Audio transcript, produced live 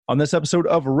On this episode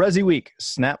of Resi Week,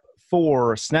 Snap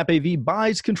AV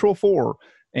buys Control 4,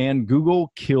 and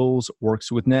Google kills Works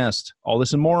with Nest. All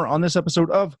this and more on this episode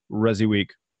of Resi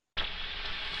Week.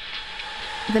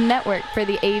 The network for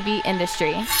the AV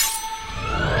industry.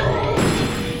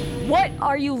 What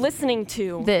are you listening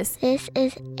to? This is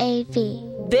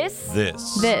AV. This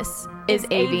is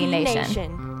AV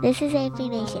Nation. This is AV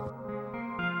Nation.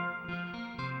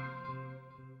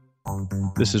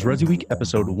 This is Resi Week,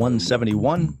 episode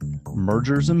 171,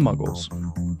 Mergers and Muggles.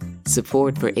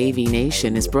 Support for AV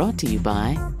Nation is brought to you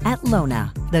by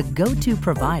Atlona, the go-to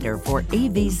provider for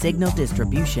AV signal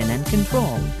distribution and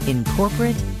control in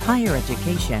corporate, higher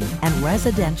education, and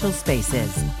residential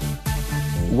spaces.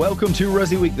 Welcome to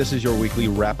Resi Week. This is your weekly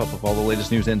wrap-up of all the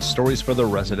latest news and stories for the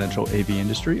residential AV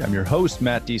industry. I'm your host,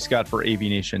 Matt D. Scott for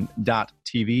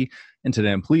AVNation.tv, and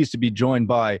today I'm pleased to be joined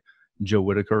by Joe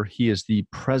Whitaker. He is the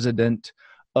president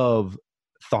of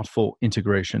Thoughtful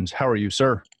Integrations. How are you,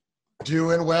 sir?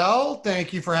 Doing well.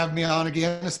 Thank you for having me on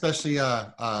again, especially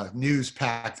a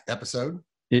news-packed episode.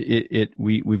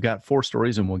 We've got 4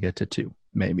 stories, and we'll get to 2,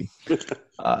 maybe.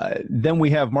 Then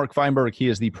we have Mark Feinberg. He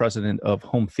is the president of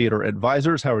Home Theater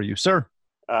Advisors. How are you, sir?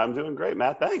 I'm doing great,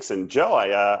 Matt. Thanks. And Joe,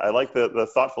 I like the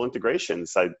thoughtful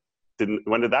integrations.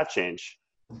 When did that change?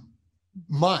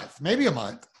 Maybe a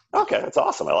month. Okay, that's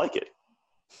awesome. I like it.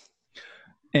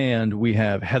 And we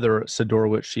have Heather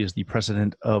Sidorowicz. She is the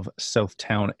president of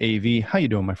Southtown AV. How you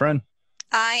doing, my friend?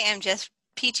 I am just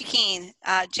peachy keen.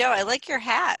 Joe, I like your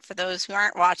hat. For those who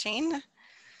aren't watching,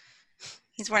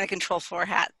 he's wearing a Control 4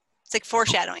 hat. It's like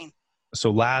foreshadowing.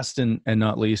 So last and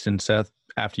not least, and Seth,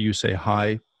 after you say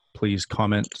hi, please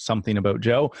comment something about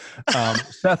Joe.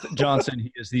 Seth Johnson,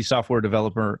 he is the software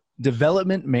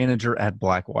development manager at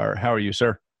Blackwire. How are you,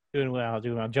 sir? Doing well.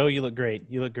 Joe, you look great.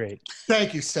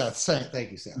 Thank you, Seth.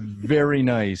 Thank you, Seth. Very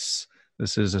nice.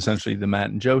 This is essentially the Matt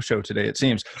and Joe show today, it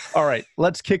seems. All right,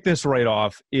 let's kick this right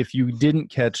off. If you didn't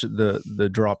catch the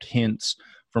dropped hints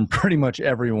from pretty much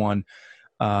everyone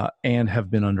and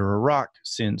have been under a rock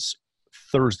since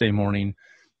Thursday morning,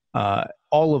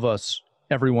 all of us,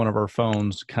 every one of our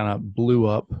phones kind of blew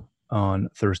up on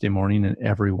Thursday morning, and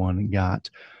everyone got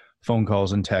phone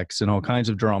calls and texts and all kinds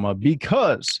of drama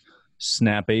because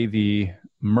Snap AV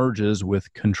merges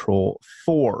with Control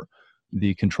 4.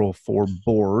 The Control 4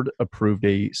 board approved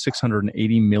a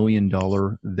 $680 million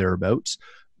thereabouts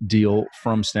deal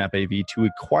from Snap AV to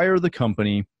acquire the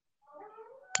company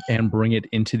and bring it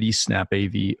into the Snap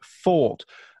AV fold.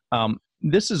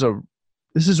 This is a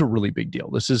really big deal.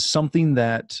 This is something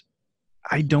that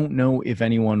I don't know if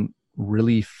anyone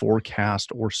really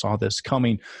forecast or saw this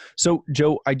coming. So,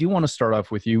 Joe, I do want to start off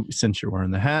with you since you're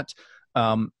wearing the hat.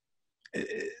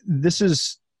 This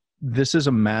is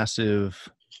a massive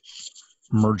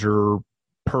merger,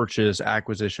 purchase,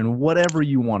 acquisition, whatever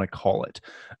you want to call it,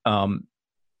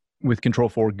 with Control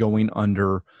 4 going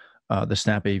under the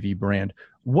Snap AV brand.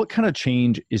 What kind of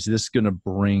change is this going to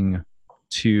bring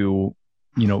to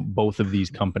both of these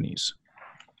companies?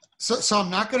 So I'm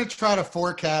not going to try to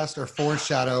forecast or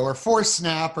foreshadow or force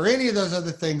Snap or any of those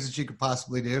other things that you could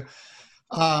possibly do.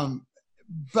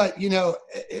 But,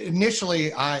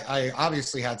 initially I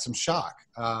obviously had some shock.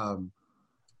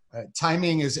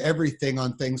 Timing is everything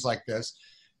on things like this.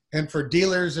 And for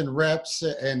dealers and reps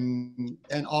and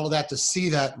all of that to see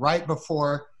that right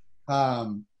before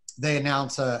they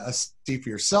announce a See For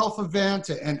Yourself event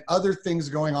and other things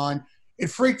going on, it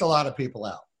freaked a lot of people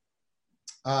out.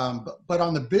 But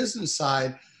on the business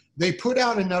side, they put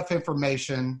out enough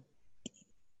information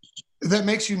that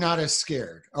makes you not as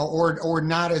scared or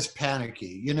not as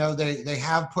panicky. They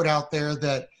have put out there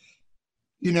that,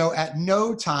 at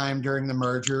no time during the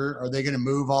merger are they going to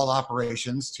move all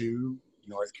operations to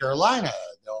North Carolina.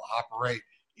 They'll operate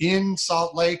in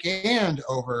Salt Lake and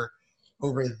over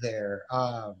there.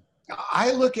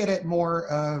 I look at it more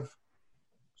of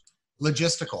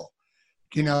logistical.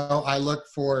 I look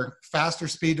for faster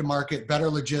speed to market, better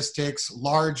logistics,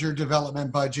 larger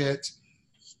development budget,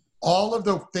 all of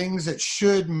the things that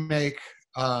should make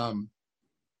an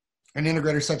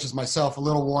integrator such as myself a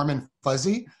little warm and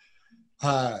fuzzy.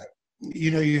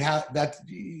 You have that.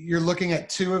 You're looking at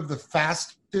 2 of the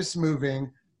fastest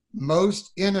moving,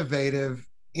 most innovative,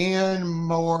 and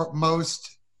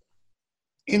most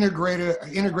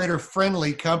integrator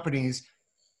friendly companies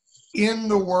in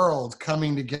the world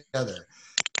coming together.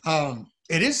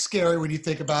 It is scary when you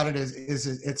think about it.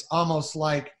 It's almost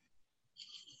like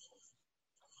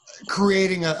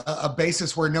creating a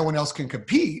basis where no one else can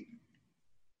compete.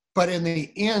 But in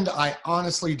the end, I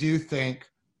honestly do think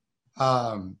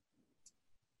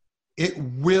it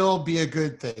will be a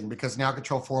good thing because now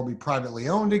Control 4 will be privately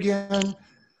owned again.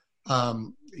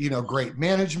 great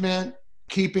management,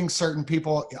 keeping certain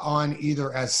people on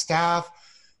either as staff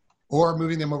or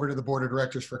moving them over to the board of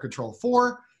directors for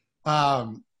Control4.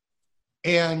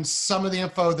 And some of the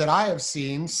info that I have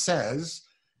seen says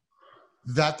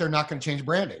that they're not going to change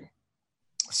branding.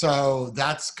 So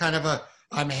that's kind of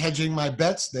I'm hedging my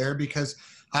bets there because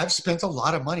I've spent a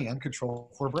lot of money on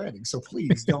Control4 branding. So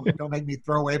please don't make me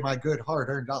throw away my good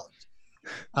hard-earned dollars.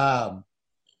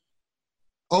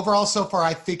 Overall, so far,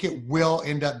 I think it will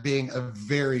end up being a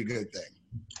very good thing.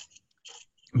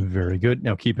 Very good.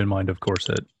 Now, keep in mind, of course,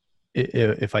 that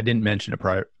if I didn't mention it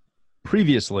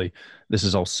previously, this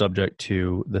is all subject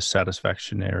to the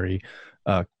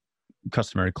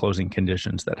customary closing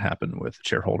conditions that happen with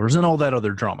shareholders and all that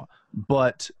other drama.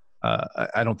 But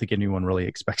I don't think anyone really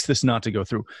expects this not to go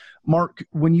through. Mark,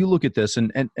 when you look at this,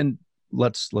 and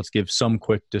let's give some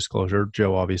quick disclosure.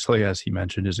 Joe, obviously, as he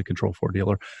mentioned, is a Control4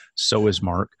 dealer. So is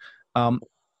Mark.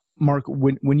 Mark,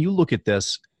 when you look at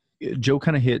this, Joe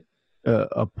kind of hit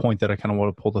a point that I kind of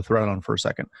want to pull the thread on for a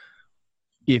second.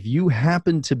 If you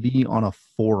happen to be on a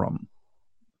forum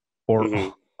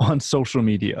or on social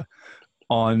media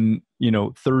on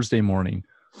Thursday morning,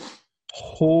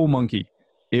 whole monkey,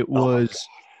 it was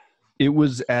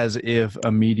as if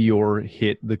a meteor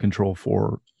hit the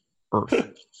Control4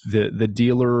 Earth. The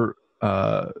dealer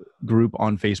group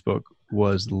on Facebook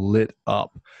was lit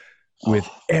up with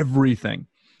everything.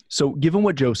 So given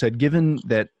what Joe said, given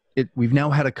that we've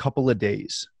now had a couple of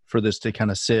days for this to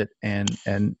kind of sit and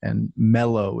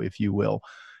mellow, if you will,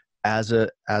 as a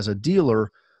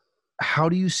dealer, how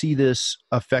do you see this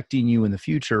affecting you in the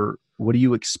future? What do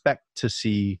you expect to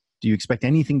see? Do you expect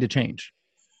anything to change?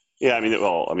 Yeah,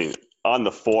 on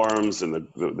the forums and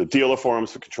the dealer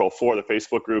forums for Control4, the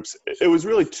Facebook groups, it was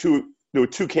really there were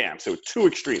two camps. There were two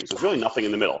extremes. There's really nothing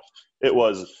in the middle. It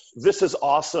was, this is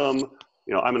awesome.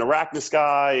 I'm an Arachnus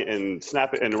guy, and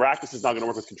Arachnus is not going to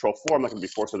work with Control4. I'm not going to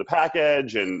be forced with a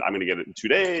package, and I'm going to get it in 2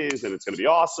 days, and it's going to be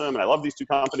awesome, and I love these two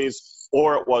companies.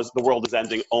 Or it was, the world is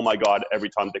ending. Oh my God, every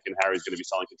Tom, Dick, and Harry is going to be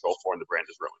selling Control4, and the brand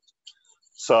is ruined.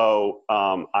 So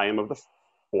I am of the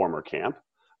former camp.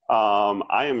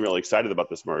 I am really excited about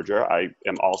this merger. I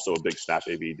am also a big Snap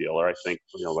AV dealer. I think,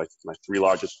 my three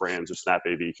largest brands are Snap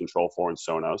AV, Control4, and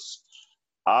Sonos.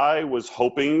 I was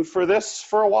hoping for this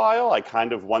for a while.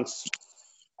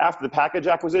 After the package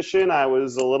acquisition, I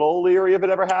was a little leery of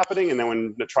it ever happening. And then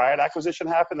when the Triad acquisition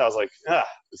happened, I was like,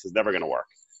 this is never going to work.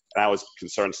 And I was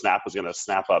concerned Snap was going to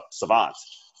snap up Savant.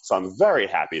 So I'm very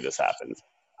happy this happened.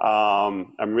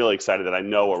 I'm really excited that I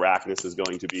know Arachnus is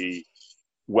going to be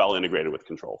well integrated with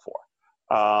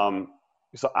Control4.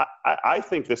 So I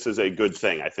think this is a good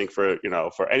thing. I think for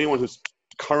anyone who's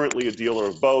currently a dealer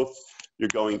of both, you're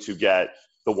going to get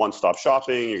the one-stop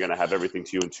shopping. You're going to have everything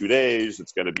to you in 2 days.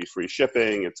 It's going to be free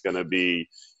shipping. It's going to be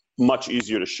much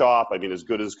easier to shop. As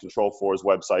good as Control4's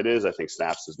website is, I think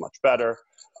Snap's is much better.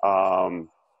 The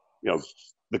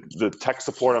tech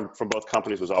support from both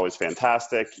companies was always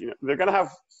fantastic. They're going to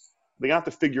have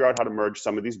to figure out how to merge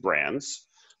some of these brands.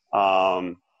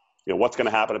 What's going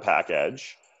to happen to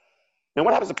Package? And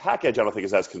what happens to Package, I don't think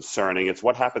is as concerning. It's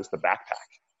what happens to Backpack.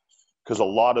 Because a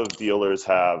lot of dealers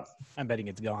have... I'm betting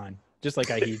it's gone. Just like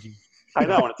IEG. I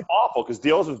know, and it's awful because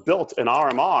dealers have built an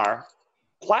RMR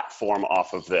platform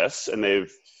off of this, and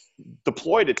they've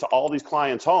deployed it to all these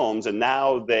clients' homes, and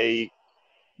now they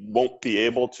won't be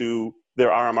able to... Their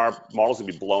RMR models will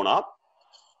be blown up.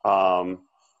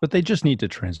 But they just need to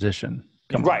transition.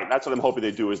 Right. That's what I'm hoping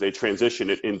they do is they transition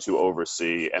it into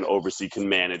Oversee, and Oversee can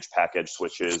manage package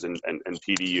switches and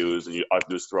PDUs, and you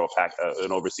just throw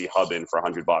an Oversee hub in for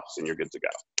 $100 and you're good to go.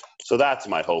 So that's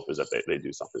my hope, is that they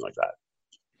do something like that.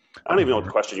 I don't even know what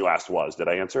the question you asked was. Did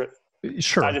I answer it?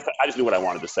 Sure. I just knew what I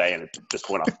wanted to say, and it just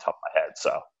went off the top of my head.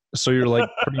 So you're like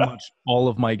pretty much all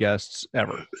of my guests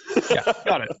ever. Yeah,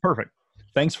 got it. Perfect.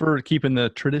 Thanks for keeping the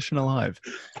tradition alive.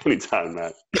 Anytime,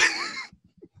 Matt.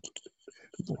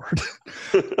 Lord.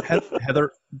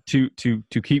 Heather, to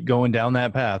keep going down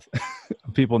that path,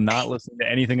 people not listening to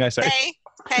anything I say.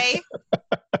 Hey.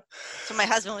 That's what my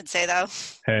husband would say, though.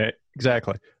 Hey,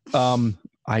 exactly.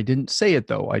 I didn't say it,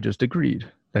 though. I just agreed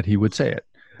that he would say it.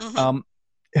 Mm-hmm.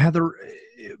 Heather,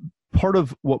 part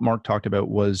of what Mark talked about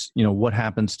was, what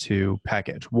happens to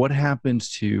Package? What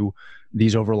happens to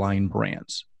these overlying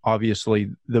brands? Obviously,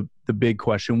 the big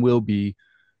question will be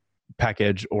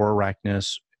Package or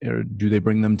Arachnus. Or do they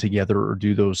bring them together, or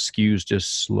do those SKUs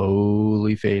just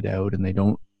slowly fade out and they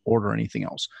don't order anything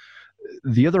else?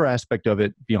 The other aspect of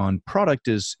it beyond product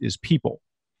is people.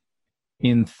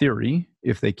 In theory,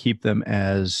 if they keep them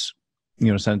as,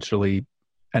 essentially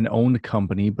an owned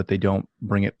company, but they don't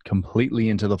bring it completely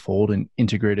into the fold and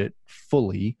integrate it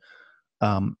fully,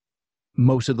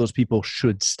 most of those people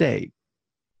should stay.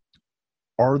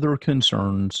 Are there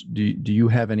concerns? Do you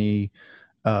have any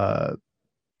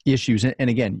issues? And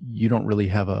again, you don't really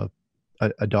have a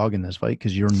dog in this fight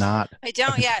because you're not. I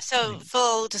don't. Yeah. So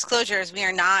full disclosures, we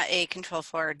are not a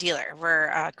Control4 dealer. We're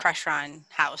a Crush Run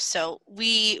house. So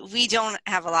we don't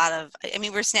have a lot of. I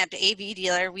mean, we're Snap AV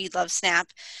dealer. We love Snap.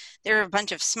 There are a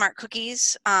bunch of smart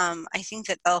cookies. I think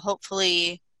that they'll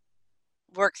hopefully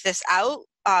work this out.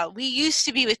 We used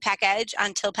to be with PackEdge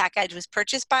until PackEdge was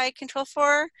purchased by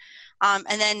Control4,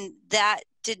 and then that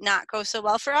did not go so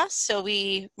well for us. So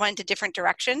we went a different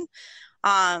direction.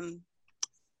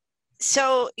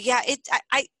 So yeah,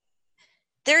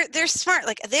 they're smart.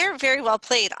 Like, they're very well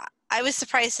played. I was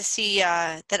surprised to see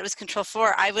that it was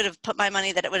Control4. I would have put my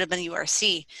money that it would have been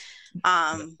URC,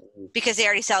 because they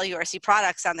already sell URC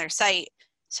products on their site.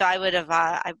 So I would have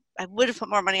I would have put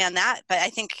more money on that. But I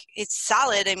think it's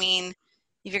solid. I mean,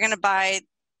 if you're going to buy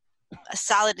a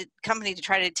solid company to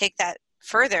try to take that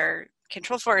further,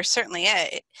 Control4 is certainly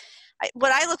it.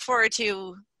 What I look forward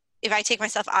to, if I take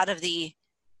myself out of the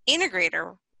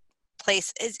integrator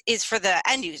place, is for the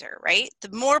end user, right?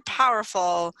 The more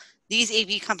powerful these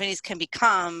AV companies can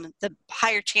become, the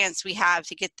higher chance we have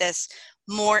to get this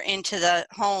more into the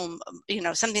home,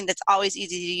 something that's always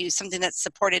easy to use, something that's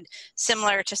supported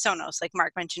similar to Sonos, like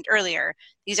Mark mentioned earlier.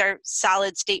 These are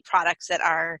solid state products that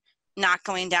are not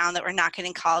going down, that we're not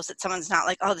getting calls, that someone's not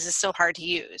like, oh, this is so hard to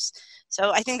use.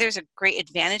 So I think there's a great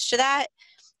advantage to that.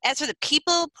 As for the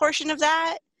people portion of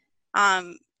that,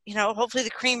 hopefully the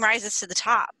cream rises to the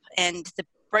top and the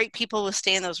right people will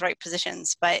stay in those right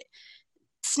positions. But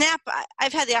Snap,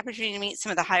 I've had the opportunity to meet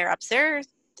some of the higher ups there.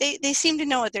 They seem to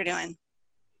know what they're doing.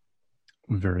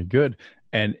 Very good.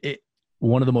 And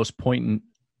one of the most poignant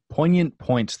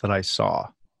points that I saw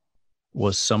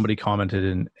was somebody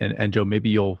commented, and Joe, maybe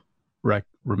you'll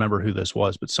remember who this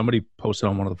was, but somebody posted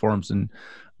on one of the forums and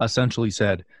essentially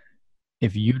said,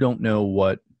 if you don't know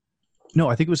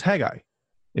I think it was Haggai.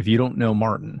 If you don't know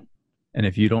Martin, and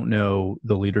if you don't know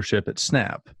the leadership at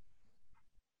Snap,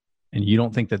 and you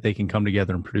don't think that they can come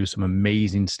together and produce some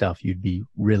amazing stuff, you'd be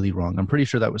really wrong. I'm pretty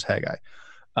sure that was Haggai.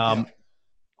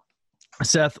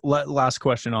 Seth, last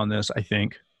question on this, I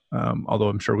think, although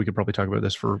I'm sure we could probably talk about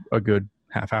this for a good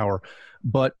half hour.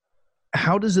 But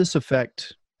how does this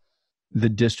affect the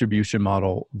distribution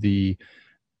model,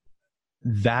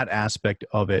 that aspect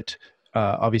of it?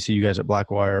 Obviously, you guys at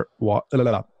Blackwire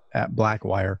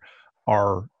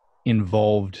are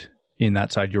involved in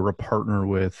that side. You're a partner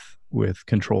with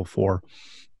Control4.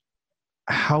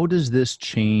 How does this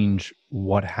change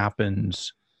what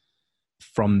happens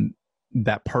from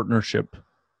that partnership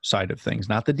side of things?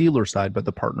 Not the dealer side, but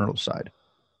the partner side.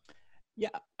 Yeah,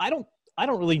 I don't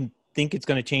really think it's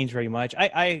going to change very much.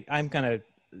 I'm kind of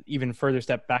even further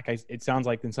step back. It sounds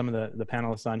like than some of the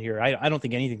panelists on here. I don't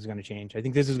think anything's going to change. I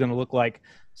think this is going to look like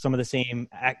some of the same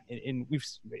I think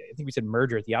we said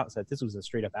merger at the outset. This was a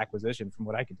straight up acquisition from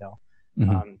what I could tell.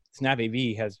 Mm-hmm. Snap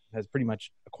AV has pretty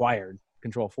much acquired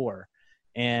Control4,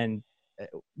 and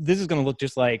this is going to look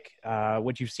just like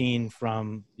what you've seen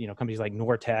from companies like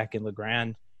Nortec and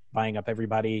Legrand buying up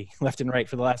everybody left and right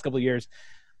for the last couple of years.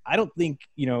 I don't think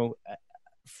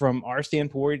from our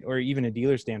standpoint, or even a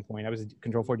dealer standpoint, I was a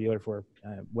Control4 dealer for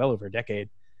well over a decade,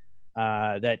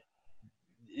 that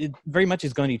it very much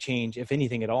is going to change, if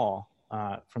anything at all,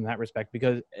 from that respect,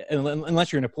 because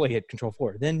unless you're an employee at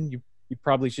Control4, then you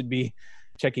probably should be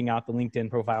checking out the LinkedIn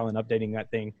profile and updating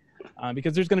that thing,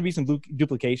 because there's going to be some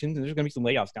duplications and there's going to be some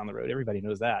layoffs down the road. Everybody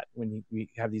knows that when we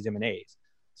have these M&As.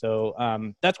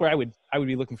 So that's where I would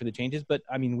be looking for the changes. But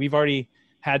I mean, we've already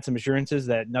had some assurances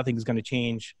that nothing's going to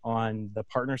change on the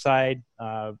partner side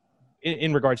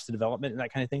in regards to development and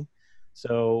that kind of thing.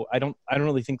 So I don't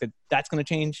really think that that's going to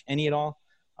change any at all.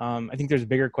 I think there's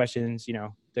bigger questions,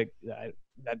 that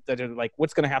are like,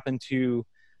 what's going to happen to,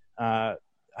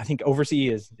 I think Oversee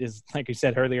is like I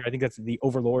said earlier, I think that's the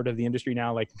overlord of the industry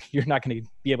now. Like, you're not going to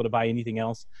be able to buy anything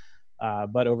else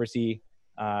but Oversee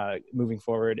moving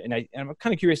forward. And I'm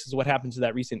kind of curious as to what happens to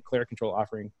that recent Claire Control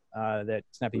offering that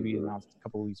Snap AV announced a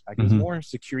couple of weeks back. It's more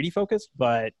security focused,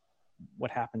 but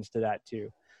what happens to that too?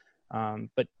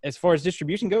 But as far as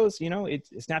distribution goes,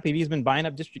 Snap AV has been buying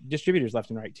up distributors left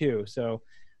and right too. So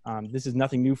this is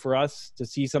nothing new for us to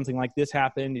see something like this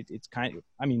happen. It's kind of,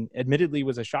 admittedly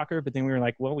was a shocker, but then we were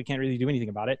like, well, we can't really do anything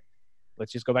about it.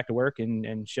 Let's just go back to work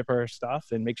and ship our stuff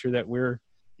and make sure that we're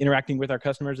interacting with our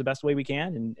customers the best way we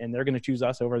can. And they're going to choose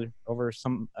us over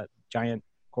some giant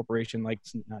corporation like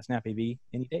Snap AV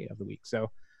any day of the week.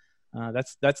 So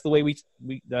that's the way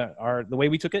the way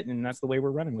we took it, and that's the way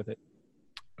we're running with it.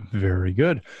 Very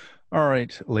good. All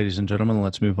right, ladies and gentlemen,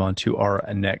 let's move on to our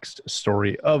next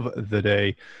story of the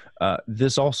day.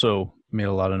 This also made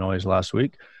a lot of noise last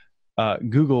week.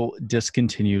 Google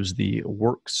discontinues the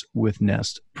Works with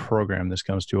Nest program. This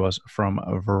comes to us from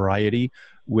Variety,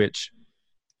 which,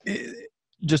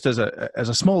 just as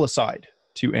a small aside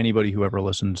to anybody who ever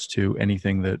listens to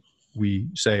anything that we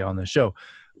say on this show,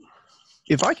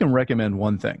 if I can recommend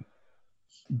one thing,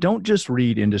 don't just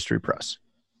read industry press.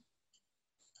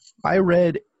 I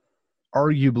read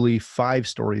arguably 5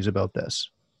 stories about this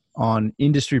on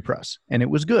industry press, and it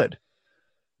was good.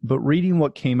 But reading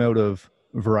what came out of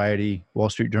Variety, Wall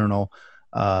Street Journal,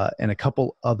 and a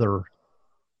couple other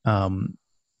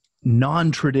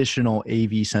non-traditional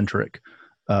AV-centric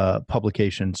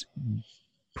publications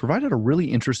provided a really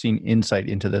interesting insight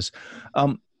into this.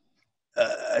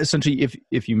 Essentially,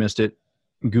 if you missed it,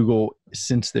 Google,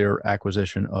 since their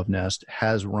acquisition of Nest,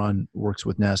 has run Works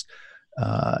with Nest.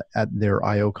 At their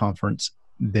I/O conference,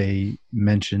 they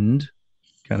mentioned,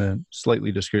 kind of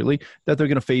slightly discreetly, that they're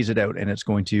going to phase it out, and it's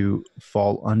going to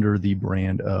fall under the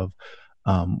brand of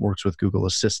Works with Google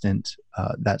Assistant,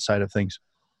 that side of things.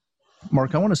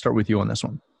 Mark, I want to start with you on this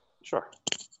one. Sure.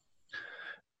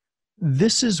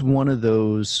 This is one of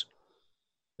those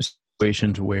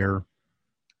situations where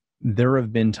there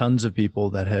have been tons of people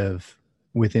that have,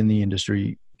 within the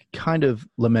industry, kind of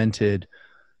lamented,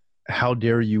 how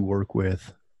dare you work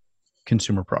with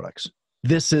consumer products?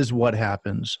 This is what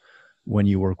happens when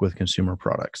you work with consumer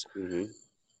products.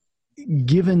 Mm-hmm.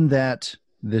 Given that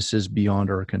this is beyond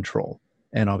our control,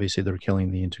 and obviously they're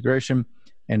killing the integration,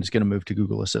 and it's going to move to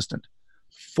Google Assistant.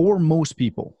 For most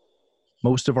people,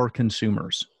 most of our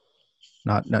consumers,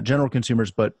 not general consumers,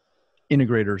 but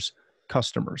integrators,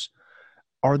 customers,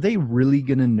 are they really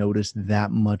going to notice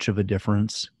that much of a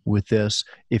difference with this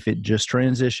if it just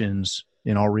transitions,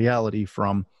 in all reality,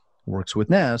 from Works with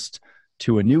Nest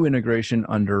to a new integration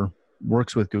under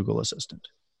Works with Google Assistant?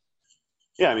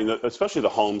 Yeah, I mean, especially the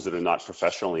homes that are not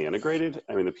professionally integrated.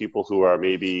 I mean, the people who are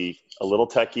maybe a little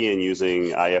techie and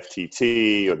using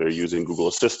IFTT, or they're using Google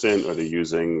Assistant, or they're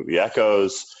using the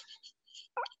Echoes.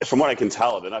 From what I can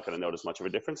tell, they're not going to notice much of a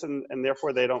difference, and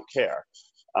therefore they don't care.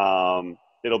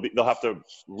 They'll have to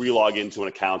relog into an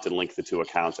account and link the 2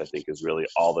 accounts, I think, is really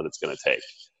all that it's going to take.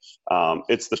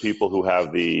 It's the people who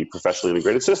have the professionally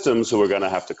integrated systems who are going to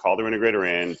have to call their integrator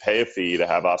in, pay a fee to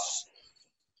have us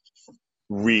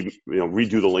redo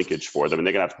the linkage for them. And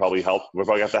they're going to have to we're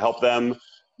probably have to help them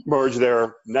merge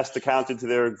their Nest account into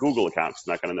their Google account.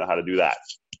 They're not going to know how to do that.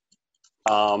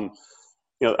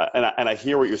 And I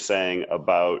hear what you're saying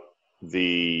about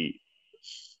the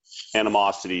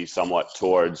animosity somewhat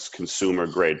towards consumer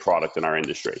grade product in our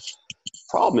industry.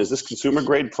 Problem is, this consumer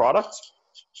grade product,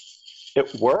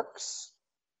 it works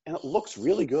and it looks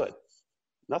really good.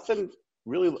 Nothing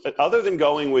really, other than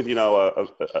going with,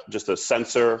 just a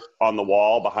sensor on the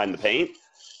wall behind the paint,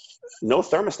 no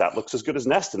thermostat looks as good as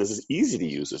Nest and is as easy to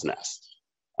use as Nest.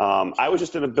 I was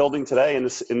just in a building today in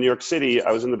New York City.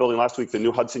 I was in the building last week, the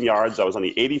new Hudson Yards. I was on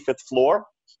the 85th floor.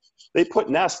 They put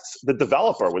Nest, the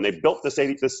developer, when they built this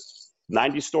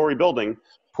 90-story building,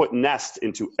 put Nest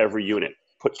into every unit,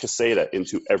 put Caseta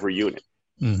into every unit.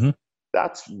 Mm-hmm.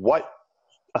 That's what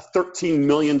a $13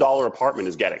 million apartment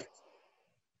is getting.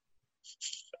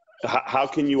 How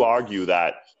can you argue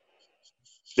that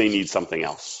they need something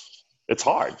else? It's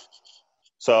hard.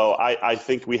 So I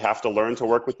think we have to learn to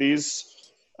work with these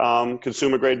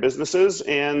consumer grade businesses,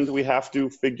 and we have to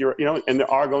figure, and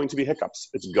there are going to be hiccups.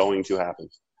 It's going to happen.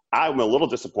 I'm a little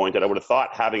disappointed. I would have thought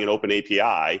having an open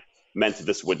API meant that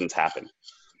this wouldn't happen,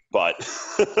 but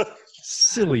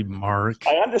silly Mark.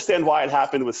 I understand why it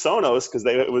happened with Sonos, because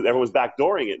everyone was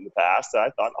backdooring it in the past. And I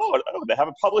thought, they have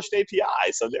a published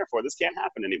API, so therefore this can't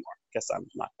happen anymore. Guess I'm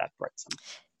not that bright.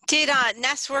 Did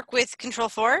Nest work with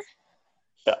Control4?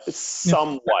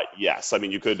 Somewhat, yes. I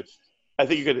mean, I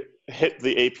think you could hit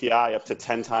the API up to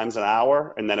 10 times an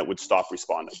hour, and then it would stop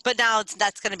responding. But now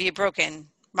that's going to be a broken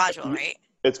module, right?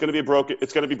 It's going to be broken.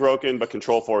 It's going to be broken, but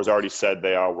Control4 has already said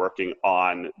they are working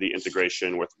on the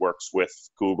integration with Works with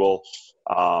Google,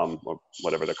 or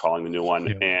whatever they're calling the new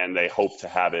one, and they hope to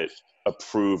have it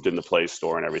approved in the Play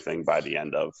Store and everything by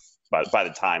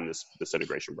the time this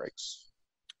integration breaks.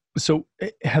 So,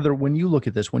 Heather, when you look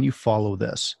at this, when you follow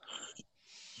this,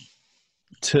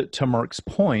 to Mark's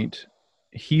point,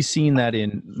 he's seen that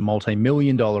in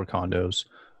multi-million-dollar condos.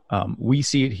 We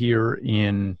see it here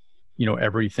in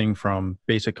everything from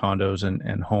basic condos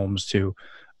and homes to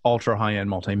ultra high-end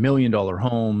multi-million-dollar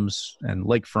homes and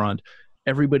lakefront.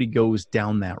 Everybody goes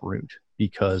down that route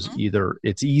because either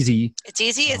it's easy. It's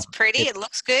easy. It's pretty. It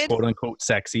looks good. Quote unquote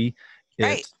sexy.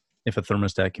 Right. If a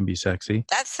thermostat can be sexy.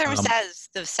 That thermostat is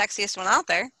the sexiest one out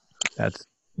there.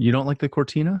 You don't like the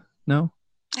Cortina? No?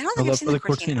 I don't think I've seen the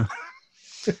Cortina.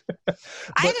 But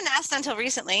I hadn't asked until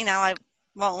recently. Now I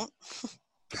won't.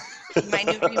 My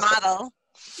new remodel.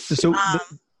 So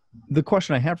the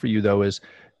question I have for you though is,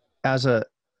 as a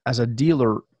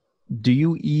dealer, do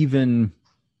you even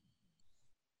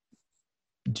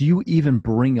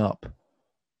bring up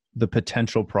the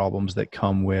potential problems that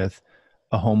come with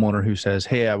a homeowner who says,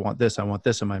 hey, I want this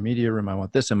in my media room, I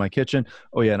want this in my kitchen.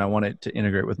 Oh yeah, and I want it to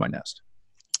integrate with my Nest.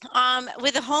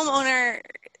 With a homeowner,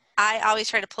 I always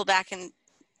try to pull back, and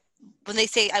when they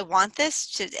say I want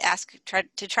this, to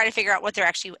try to figure out what they're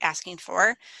actually asking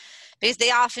for, because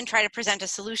they often try to present a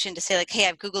solution to say like, hey,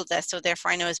 I've Googled this, so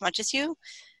therefore I know as much as you.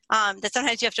 That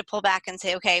sometimes you have to pull back and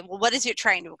say, okay, well, what is it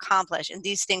trying to accomplish? And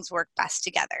these things work best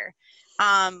together.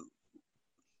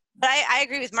 But I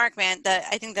agree with Mark, man.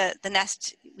 I think the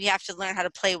Nest, we have to learn how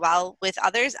to play well with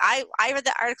others. I read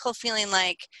the article feeling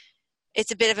like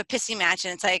it's a bit of a pissy match,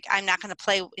 and it's like, I'm not going to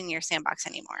play in your sandbox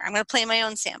anymore. I'm going to play in my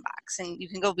own sandbox, and you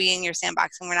can go be in your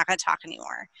sandbox, and we're not going to talk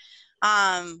anymore.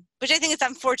 Which I think is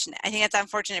unfortunate. I think it's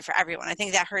unfortunate for everyone. I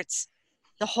think that hurts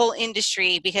the whole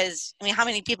industry because, I mean, how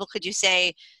many people could you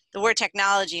say the word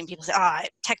technology and people say, oh,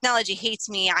 technology hates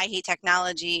me, I hate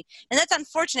technology. And that's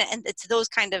unfortunate, and it's those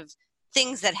kind of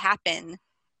things that happen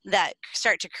that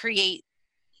start to create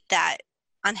that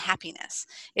unhappiness.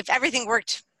 If everything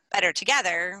worked better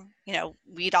together,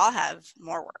 we'd all have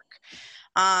more work.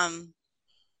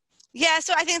 Yeah,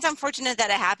 so I think it's unfortunate that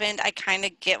it happened. I kind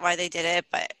of get why they did it,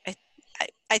 but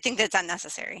I think that's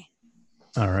unnecessary.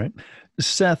 All right.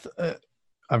 Seth,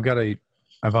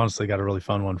 I've honestly got a really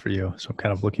fun one for you. So I'm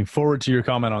kind of looking forward to your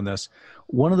comment on this.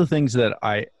 One of the things that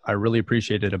I really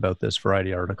appreciated about this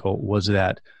Variety article was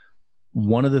that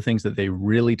one of the things that they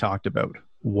really talked about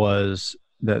was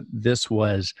that this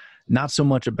was not so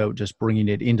much about just bringing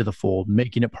it into the fold,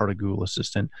 making it part of Google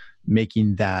Assistant,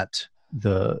 making that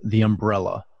the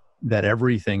umbrella that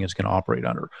everything is going to operate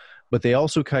under. But they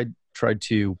also tried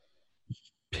to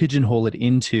pigeonhole it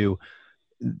into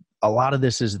a lot of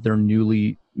this is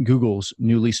Google's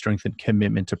newly strengthened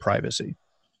commitment to privacy.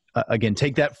 Again,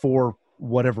 take that for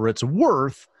whatever it's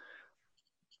worth.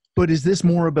 But is this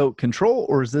more about control,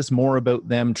 or is this more about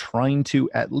them trying to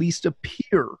at least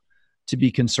appear to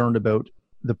be concerned about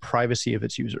the privacy of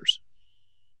its users?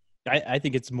 I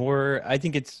think it's more. I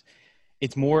think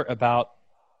it's more about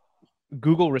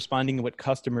Google responding to what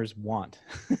customers want.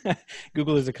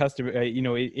 Google is a customer.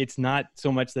 It's not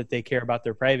so much that they care about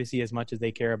their privacy as much as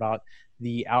they care about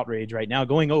the outrage right now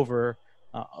going over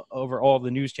all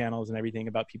the news channels and everything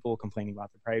about people complaining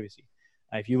about their privacy.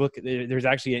 If you look, there's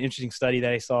actually an interesting study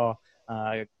that I saw.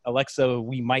 Alexa,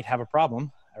 we might have a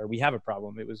problem, or we have a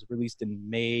problem. It was released in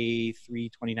May 3,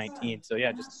 2019. So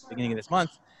yeah, just beginning of this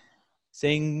month,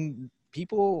 saying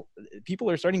people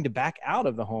are starting to back out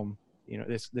of the home.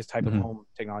 This type of home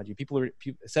technology.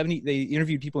 They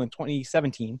interviewed people in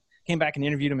 2017, came back and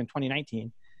interviewed them in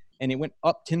 2019, and it went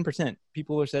up 10%.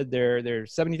 People said they're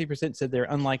 73% said they're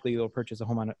unlikely they'll purchase a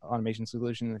home automation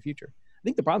solution in the future. I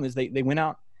think the problem is they went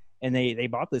out and they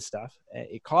bought this stuff.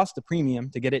 It cost a premium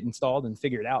to get it installed and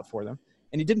figure it out for them,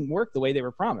 and it didn't work the way they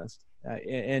were promised.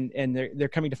 And they're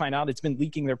coming to find out it's been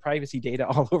leaking their privacy data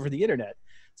all over the internet.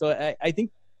 So I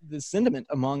think the sentiment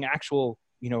among actual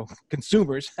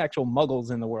consumers, actual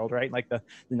muggles in the world, right? Like the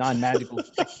non-magical.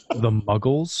 The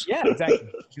muggles? Yeah, exactly.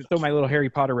 Just throw my little Harry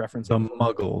Potter reference. The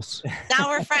muggles. Now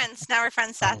we're friends,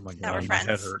 Seth. Oh my God, now we're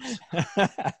friends.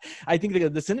 I think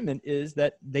the sentiment is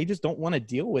that they just don't want to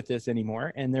deal with this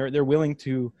anymore. And they're willing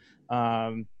to,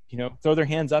 throw their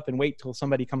hands up and wait till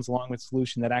somebody comes along with a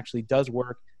solution that actually does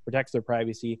work, protects their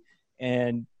privacy.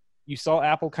 And you saw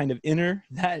Apple kind of enter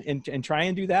that and try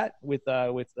and do that with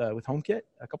HomeKit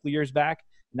a couple of years back.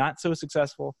 Not so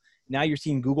successful. Now you're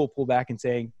seeing Google pull back and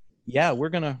saying, "Yeah, we're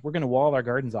gonna wall our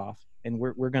gardens off, and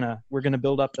we're gonna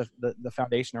build up the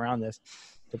foundation around this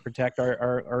to protect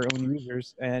our own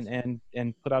users and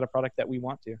put out a product that we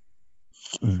want to."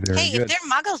 Hey, if they're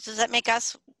muggles, does that make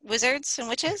us wizards and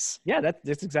witches? Yeah,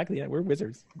 that's exactly it. We're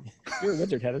wizards. You're a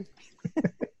wizard, Heather.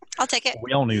 I'll take it.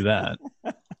 We all knew that.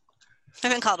 I've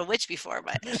been called a witch before,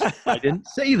 but I didn't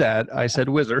say that. I said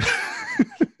wizard.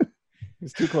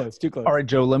 It's too close. All right,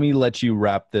 Joe, let me let you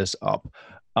wrap this up.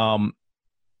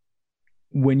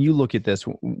 When you look at this,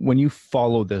 when you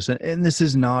follow this, and this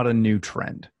is not a new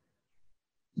trend.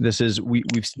 We've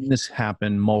seen this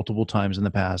happen multiple times in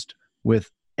the past with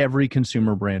every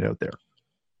consumer brand out there.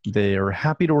 They are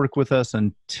happy to work with us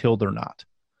until they're not.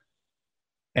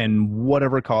 And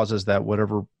whatever causes that,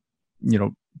 whatever,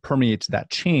 permeates that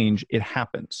change, it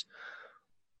happens.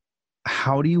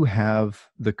 how do you have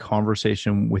the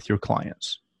conversation with your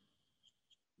clients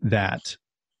that,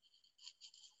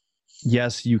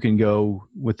 yes, you can go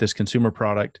with this consumer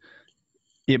product,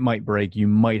 it might break, you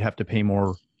might have to pay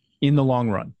more in the long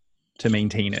run to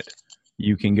maintain it.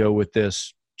 You can go with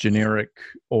this generic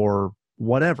or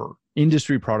whatever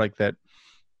industry product that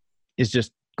is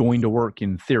just going to work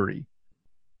in theory.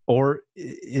 Or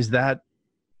is that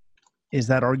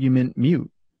argument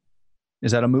mute?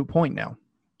 Is that a moot point now?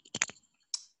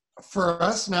 For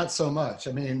us, not so much.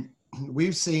 I mean,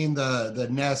 we've seen the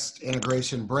Nest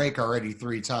integration break already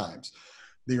 3 times.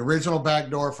 The original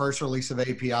backdoor first release of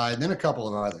API, and then a couple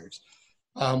of others.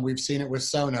 We've seen it with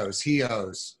Sonos,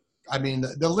 Hios. I mean,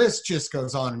 the list just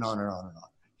goes on and on and on and on.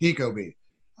 Ecobee.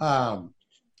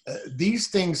 These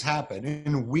things happen,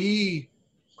 and we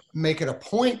make it a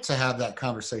point to have that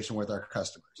conversation with our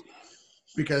customers.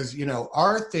 Because,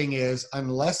 our thing is,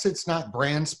 unless it's not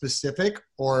brand specific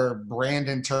or brand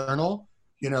internal,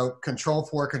 Control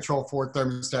 4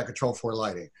 thermostat, Control 4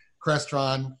 lighting,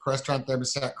 Crestron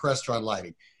thermostat, Crestron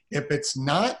lighting. If it's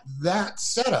not that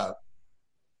setup,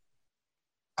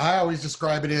 I always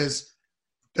describe it as,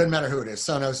 doesn't matter who it is,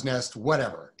 Sonos, Nest,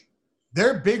 whatever.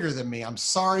 They're bigger than me. I'm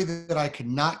sorry that I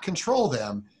cannot control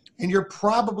them. And you're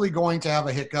probably going to have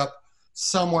a hiccup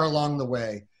somewhere along the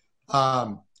way.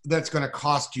 That's going to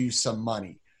cost you some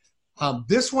money.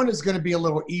 This one is going to be a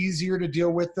little easier to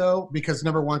deal with, though, because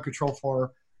number one, Control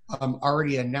 4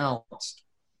 already announced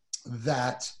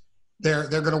that they're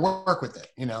going to work with it,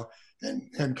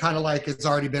 and kind of like it's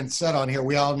already been said on here,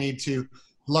 we all need to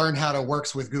learn how to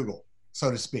work with Google, so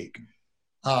to speak.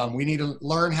 We need to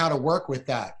learn how to work with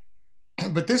that.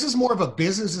 But this is more of a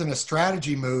business and a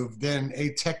strategy move than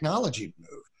a technology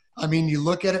move. I mean, you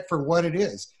look at it for what it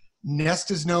is.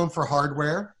 Nest is known for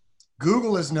hardware.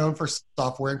 Google is known for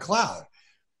software and cloud.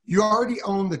 You already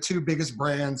own the 2 biggest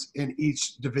brands in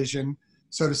each division,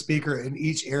 so to speak, or in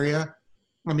each area.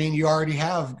 I mean, you already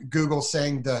have Google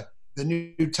saying the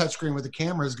new touchscreen with the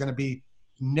camera is going to be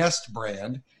Nest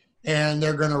brand, and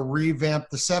they're going to revamp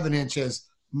the 7-inch as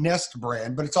Nest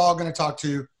brand, but it's all going to talk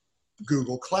to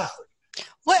Google Cloud.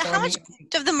 How much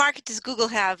of the market does Google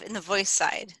have in the voice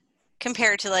side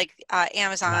compared to like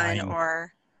Amazon 9.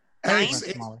 or...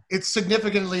 It's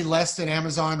significantly less than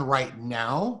Amazon right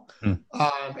now. And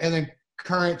then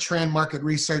current trend market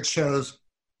research shows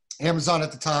Amazon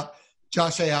at the top.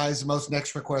 Josh AI is the most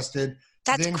next requested.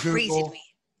 That's then crazy Google, to me.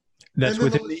 That's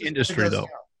within the industry, though.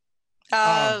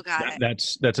 Oh, got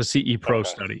it. That's a CE Pro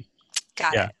study.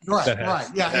 Got it. Right.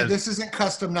 Yeah, this isn't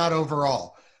custom, not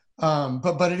overall.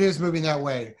 But it is moving that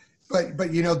way. But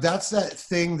that's that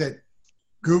thing that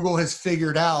Google has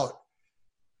figured out.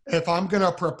 If I'm going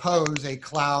to propose a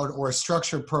cloud or a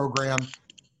structured program,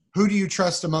 who do you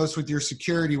trust the most with your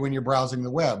security when you're browsing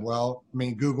the web? Well, I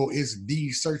mean, Google is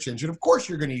the search engine. Of course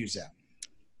you're going to use that.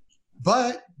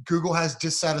 But Google has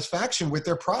dissatisfaction with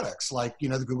their products, like, the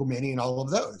Google Mini and all of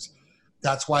those.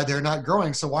 That's why they're not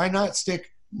growing. So why not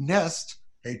stick Nest,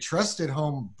 a trusted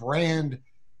home brand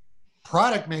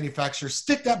product manufacturer,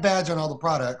 stick that badge on all the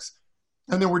products,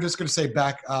 and then we're just going to say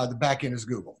the back end is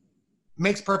Google.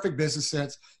 Makes perfect business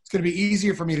sense. It's going to be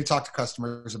easier for me to talk to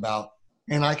customers about.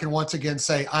 And I can once again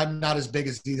say, I'm not as big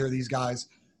as either of these guys.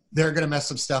 They're going to mess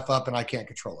some stuff up and I can't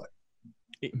control it.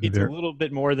 It's a little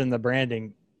bit more than the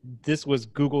branding. This was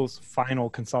Google's final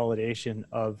consolidation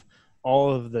of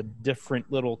all of the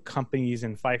different little companies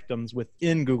and fiefdoms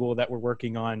within Google that were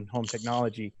working on home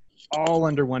technology, all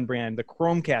under one brand. The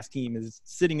Chromecast team is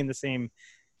sitting in the same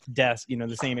desk,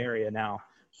 the same area now.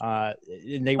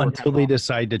 And they until they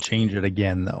decide to change it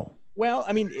again, though. Well,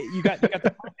 I mean, you got the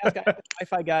podcast guys, the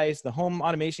Wi-Fi guys, the home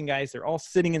automation guys. They're all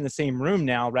sitting in the same room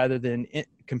now, rather than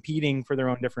competing for their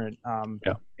own different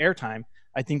airtime.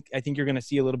 I think you're going to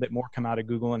see a little bit more come out of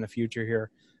Google in the future here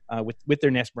with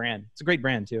their Nest brand. It's a great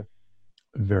brand too.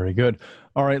 Very good.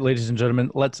 All right, ladies and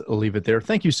gentlemen, let's leave it there.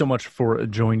 Thank you so much for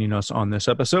joining us on this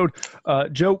episode,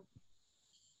 Joe.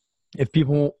 If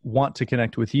people want to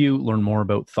connect with you, learn more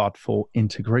about Thoughtful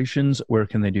Integrations, where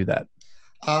can they do that?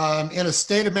 In a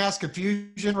state of mass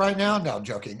confusion right now? No, I'm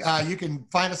joking. You can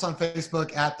find us on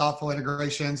Facebook at Thoughtful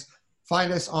Integrations.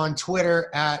 Find us on Twitter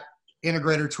at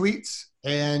Integrator Tweets.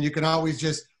 And you can always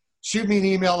just shoot me an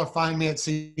email or find me at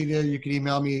CEDA. You can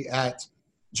email me at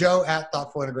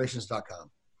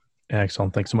joe@thoughtfulintegrations.com.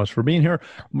 Excellent. Thanks so much for being here.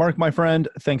 Mark, my friend,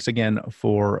 thanks again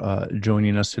for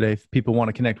joining us today. If people want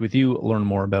to connect with you, learn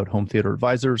more about Home Theater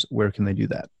Advisors, where can they do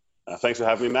that? Thanks for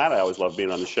having me, Matt. I always love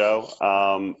being on the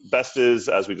show. Best is,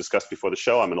 as we discussed before the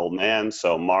show, I'm an old man,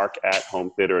 so Mark at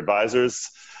Home Theater Advisors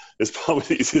is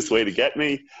probably the easiest way to get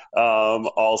me.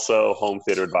 Also, Home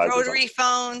Theater Advisors. Rotary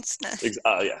phones.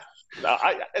 Yeah.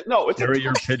 No, it's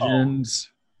Carrier pigeons.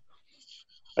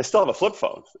 I still have a flip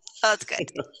phone. Oh, that's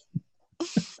good.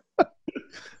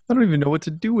 I don't even know what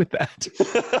to do with that.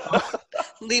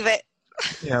 Leave it.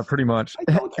 Yeah, pretty much.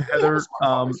 Heather,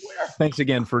 thanks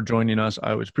again for joining us.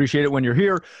 I always appreciate it when you're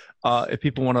here. If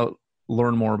people want to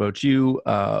learn more about you,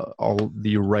 all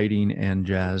the writing and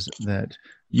jazz that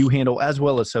you handle, as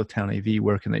well as Southtown AV,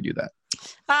 where can they do that?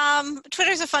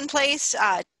 Twitter's a fun place.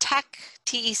 Tech,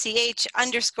 TECH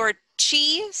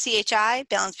 _chi, CHI,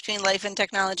 balance between life and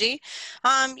technology.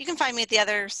 You can find me at the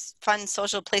other fun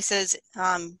social places.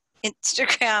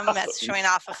 Instagram, that's showing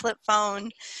off a flip phone.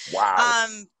 Wow.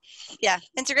 Yeah,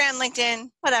 Instagram, LinkedIn,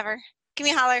 whatever. Give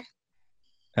me a holler.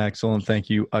 Excellent. Thank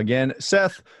you again.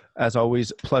 Seth, as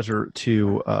always, pleasure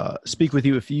to speak with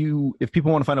you. If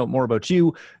people want to find out more about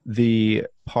you, the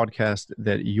podcast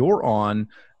that you're on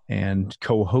and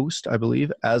co-host, I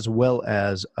believe, as well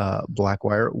as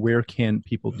Blackwire, where can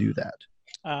people do that?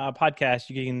 Podcast,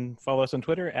 you can follow us on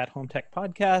Twitter at Home Tech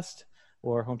Podcast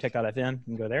or hometech.fm. You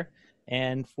can go there.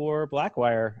 And for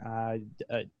Blackwire,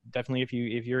 definitely if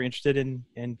you're interested in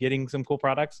getting some cool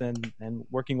products and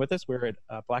working with us, we're at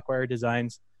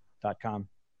blackwiredesigns.com.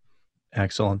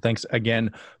 Excellent. Thanks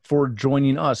again for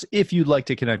joining us. If you'd like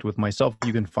to connect with myself,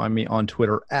 you can find me on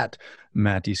Twitter at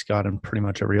Matt D. Scott and pretty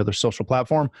much every other social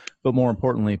platform. But more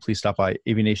importantly, please stop by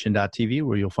avnation.tv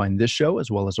where you'll find this show as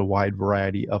well as a wide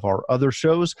variety of our other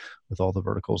shows with all the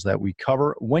verticals that we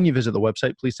cover. When you visit the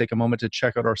website, please take a moment to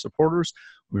check out our supporters.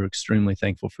 We're extremely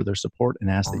thankful for their support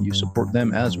and ask that you support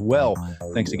them as well.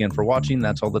 Thanks again for watching.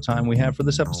 That's all the time we have for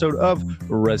this episode of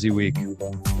Resi Week.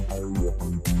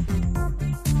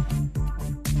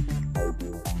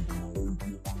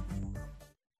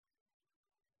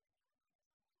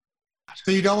 So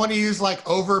you don't want to use like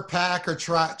Overpack or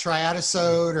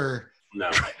Triadisode or no.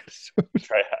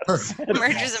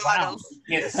 Mergers and models.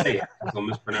 Can't say it. I'll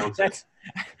mispronounce it.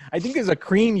 I think there's a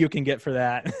cream you can get for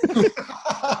that.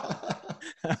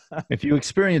 If you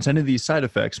experience any of these side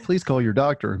effects, please call your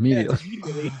doctor immediately. Yeah,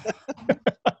 immediately.